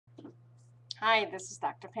Hi, this is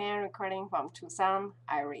Dr. Pan recording from Tucson,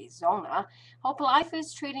 Arizona. Hope life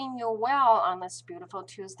is treating you well on this beautiful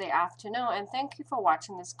Tuesday afternoon, and thank you for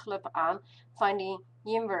watching this clip on finding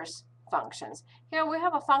inverse functions. Here we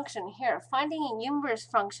have a function here. Finding an inverse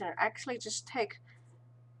function actually just take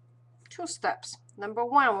two steps. Number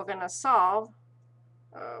one, we're going to solve.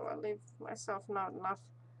 I leave myself not enough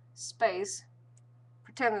space.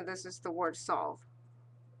 Pretend that this is the word solve.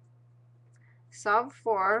 Solve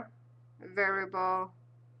for variable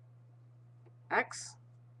x.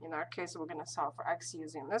 In our case, we're going to solve for x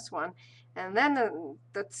using this one. And then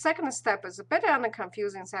the second step is a bit on the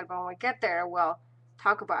confusing side, but when we get there, we'll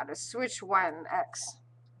talk about it. Switch y and x.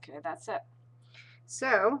 Okay, that's it.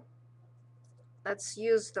 So let's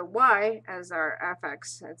use the y as our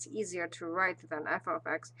fx. It's easier to write than f of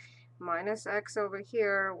x. Minus x over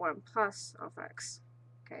here, 1 plus of x.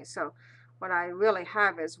 Okay, so what I really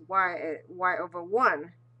have is y over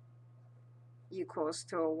 1 equals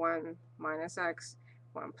to 1 minus x,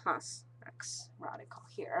 1 plus x radical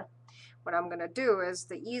here. What I'm going to do is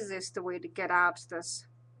the easiest way to get out this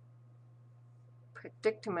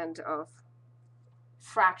predicament of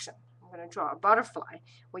fraction. I'm going to draw a butterfly.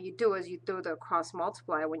 What you do is you do the cross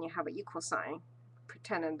multiply when you have an equal sign,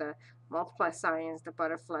 pretending the multiply sign is the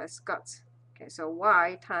butterfly's guts. Okay, so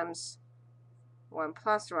y times 1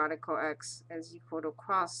 plus radical x is equal to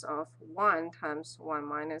cross of 1 times 1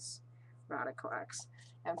 minus radical x.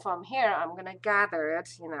 And from here, I'm going to gather it,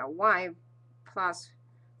 y plus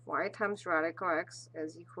y times radical x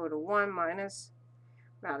is equal to 1 minus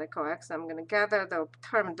radical x. I'm going to gather the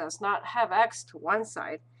term does not have x to one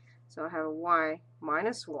side, so I have y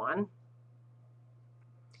minus 1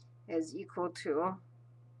 is equal to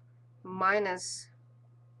minus,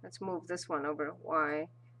 let's move this one over, y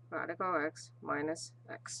radical x minus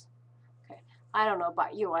x. Okay, I don't know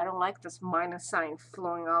about you. I don't like this minus sign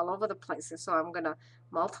flowing all over the place, so I'm going to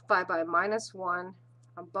multiply by minus 1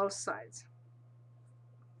 on both sides.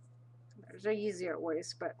 There's easier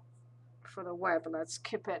ways, but for the web, let's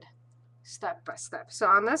keep it step by step. So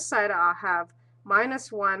on this side, I'll have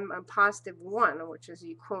minus 1 and positive 1, which is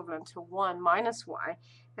equivalent to 1 minus y.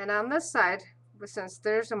 And on this side, since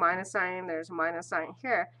there's a minus sign, there's a minus sign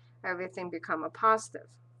here, everything become a positive.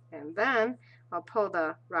 And then I'll pull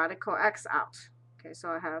the radical x out. Okay, so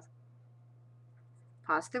I have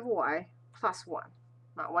positive y plus 1.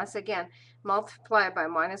 Now, once again, multiply by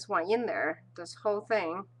minus 1 in there. This whole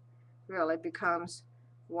thing really becomes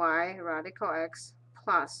y radical x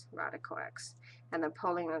plus radical x. And then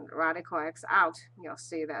pulling the radical x out, you'll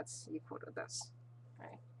see that's equal to this.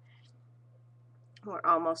 Right? We're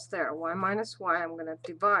almost there. Y minus y, I'm going to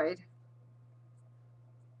divide.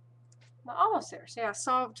 Well, almost there. See, I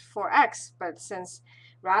solved for x, but since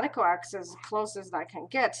radical x is the closest I can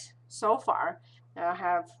get so far, I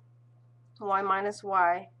have y minus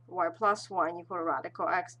y, y plus 1 equal to radical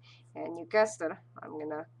x. And you guessed it, I'm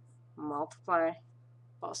going to multiply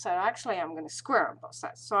both sides. Actually, I'm going to square on both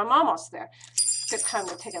sides. So I'm almost there. Good time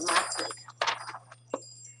to take a math break.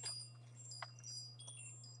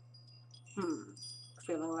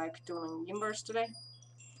 Feeling like doing inverse today?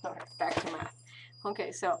 Okay, back to math.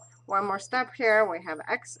 Okay, so one more step here. We have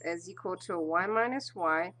x is equal to y minus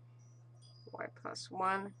y, y plus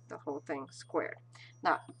 1, the whole thing squared.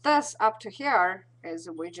 Now, this up to here is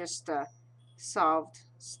we just solved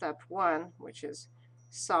step 1, which is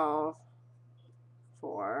solve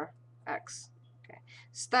for x. Okay.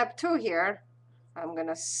 Step 2 here, I'm going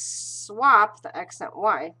to swap the x and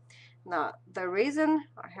y. Now, the reason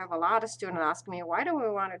I have a lot of students ask me, why do we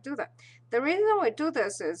want to do that? The reason we do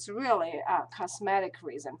this is really a cosmetic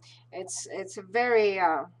reason. It's very,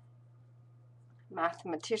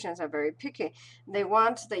 mathematicians are very picky. They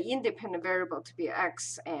want the independent variable to be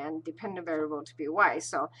x and dependent variable to be y.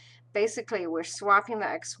 So basically, we're swapping the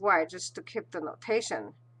x, y just to keep the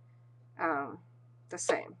notation the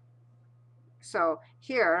same. So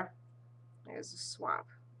here is a swap.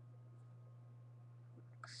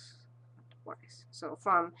 So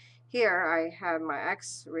from here, I have my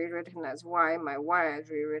x rewritten as y, my y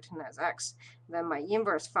is rewritten as x. Then my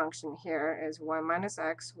inverse function here is 1 minus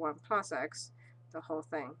x, 1 plus x, the whole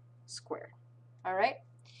thing squared. All right?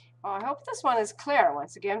 Well, I hope this one is clear.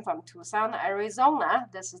 Once again, from Tucson, Arizona,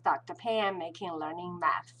 this is Dr. Pan making learning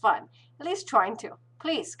math fun, at least trying to.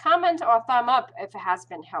 Please comment or thumb up if it has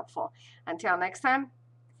been helpful. Until next time,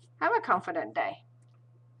 have a confident day.